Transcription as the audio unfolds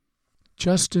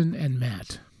Justin and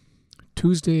Matt,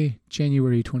 Tuesday,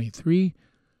 January 23,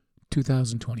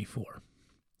 2024.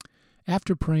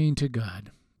 After praying to God,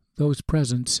 those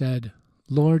present said,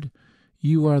 "Lord,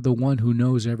 you are the one who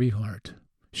knows every heart.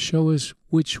 Show us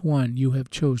which one you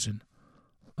have chosen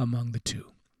among the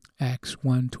two." Acts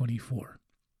 1:24.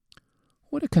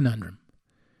 What a conundrum.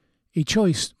 A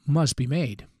choice must be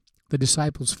made. The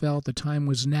disciples felt the time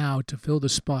was now to fill the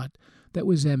spot that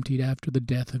was emptied after the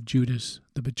death of Judas,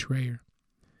 the betrayer.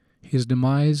 His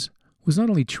demise was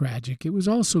not only tragic, it was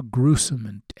also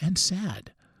gruesome and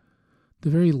sad.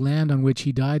 The very land on which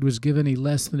he died was given a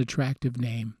less than attractive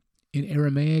name. In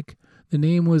Aramaic, the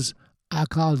name was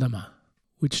Akaldama,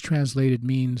 which translated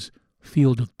means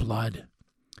field of blood.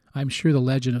 I'm sure the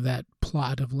legend of that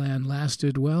plot of land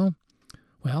lasted, well,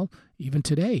 even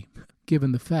today,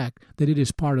 given the fact that it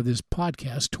is part of this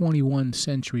podcast 21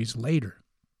 centuries later.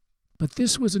 But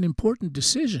this was an important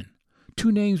decision.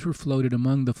 Two names were floated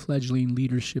among the fledgling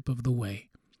leadership of the Way.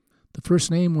 The first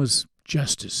name was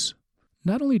Justus.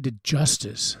 Not only did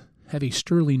Justus have a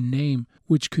sterling name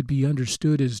which could be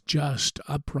understood as just,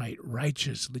 upright,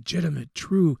 righteous, legitimate,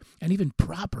 true, and even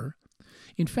proper.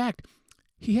 In fact,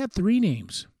 he had three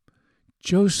names: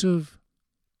 Joseph,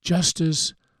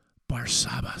 Justus,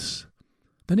 Barsabbas.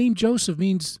 The name Joseph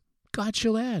means God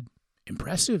shall add.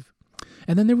 Impressive.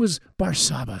 And then there was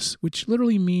Barsabbas, which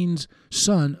literally means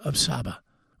son of Saba,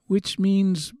 which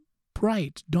means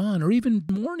bright, dawn, or even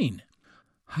morning.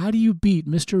 How do you beat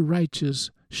Mr. Righteous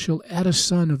shall add a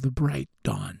son of the bright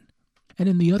dawn? And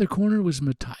in the other corner was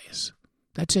Matthias.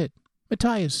 That's it.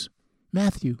 Matthias,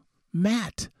 Matthew,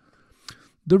 Matt.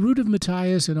 The root of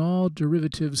Matthias and all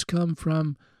derivatives come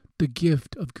from the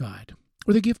gift of God,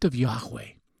 or the gift of Yahweh.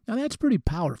 Now that's pretty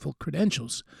powerful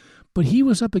credentials, but he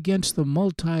was up against the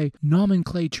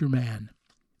multi-nomenclature man.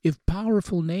 If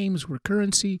powerful names were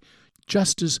currency,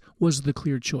 Justus was the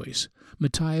clear choice.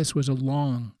 Matthias was a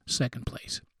long second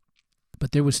place.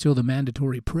 But there was still the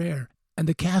mandatory prayer and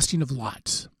the casting of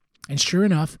lots. And sure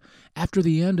enough, after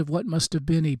the end of what must have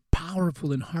been a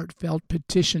powerful and heartfelt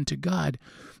petition to God,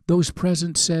 those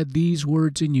present said these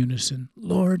words in unison: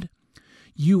 "Lord,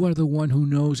 you are the one who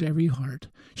knows every heart.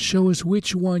 Show us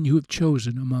which one you have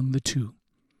chosen among the two."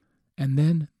 And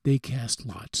then they cast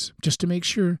lots, just to make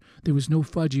sure there was no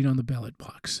fudging on the ballot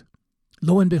box.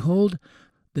 Lo and behold,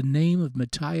 the name of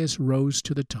Matthias rose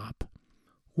to the top.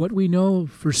 What we know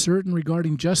for certain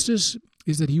regarding Justus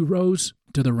is that he rose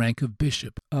to the rank of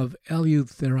bishop of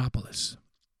Eleutheropolis.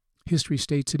 History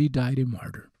states that he died a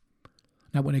martyr.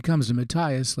 Now, when it comes to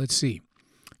Matthias, let's see.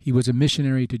 He was a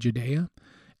missionary to Judea,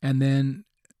 and then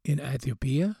in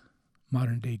Ethiopia,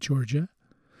 modern-day Georgia,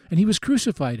 and he was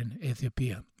crucified in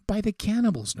Ethiopia by the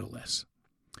cannibals, no less.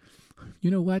 You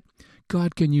know what?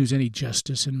 God can use any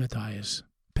Justus in Matthias.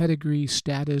 Pedigree,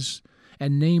 status,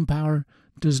 and name power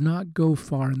does not go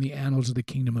far in the annals of the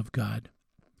kingdom of God.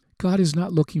 God is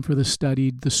not looking for the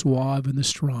studied, the suave, and the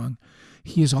strong.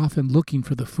 He is often looking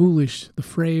for the foolish, the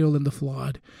frail, and the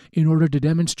flawed, in order to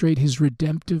demonstrate his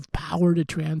redemptive power to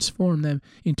transform them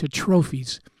into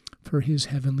trophies for his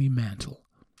heavenly mantle.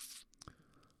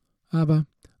 Abba,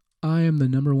 I am the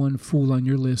number one fool on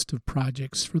your list of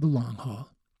projects for the long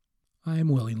haul. I am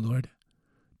willing, Lord.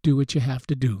 Do what you have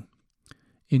to do.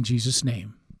 In Jesus'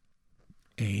 name,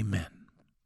 amen.